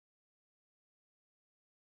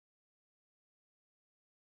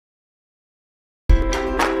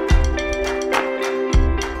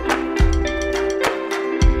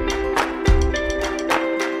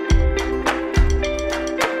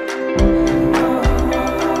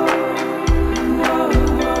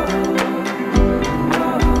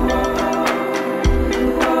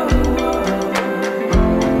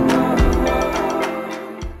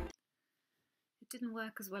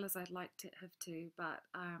have to, but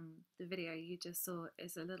the video you just saw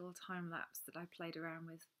is a little time lapse that I played around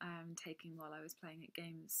with taking while I was playing at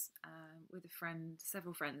games with a friend,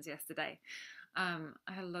 several friends yesterday. I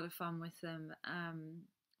had a lot of fun with them,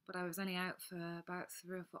 but I was only out for about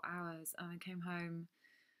 3 or 4 hours, and I came home,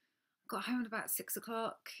 got home at about 6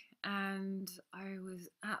 o'clock, and I was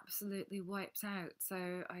absolutely wiped out.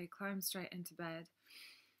 So I climbed straight into bed.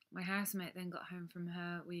 My housemate then got home from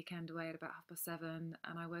her weekend away at about 7:30,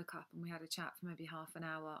 and I woke up and we had a chat for maybe half an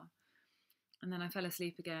hour. And then I fell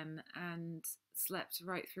asleep again and slept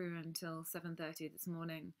right through until 7:30 this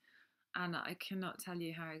morning. And I cannot tell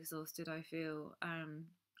you how exhausted I feel.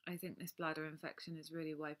 I think this bladder infection is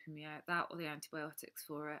really wiping me out. That or the antibiotics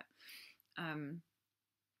for it. Um,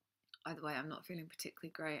 Either way, I'm not feeling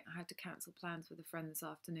particularly great. I had to cancel plans with a friend this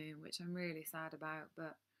afternoon, which I'm really sad about,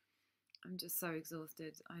 but I'm just so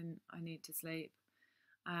exhausted. I need to sleep.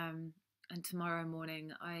 Um, and tomorrow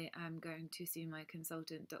morning, I am going to see my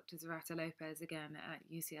consultant, Dr. Zarata Lopez, again at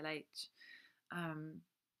UCLH.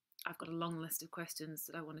 I've got a long list of questions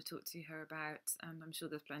that I want to talk to her about, and I'm sure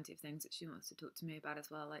there's plenty of things that she wants to talk to me about as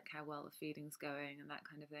well, like how well the feeding's going and that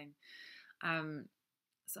kind of thing.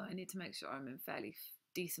 So I need to make sure I'm in fairly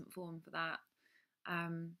decent form for that.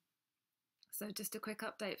 So just a quick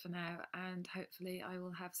update for now, and hopefully I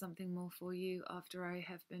will have something more for you after I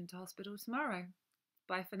have been to hospital tomorrow.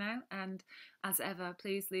 Bye for now, and as ever,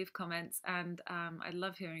 please leave comments, and I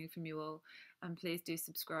love hearing from you all, and please do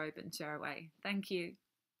subscribe and share away. Thank you.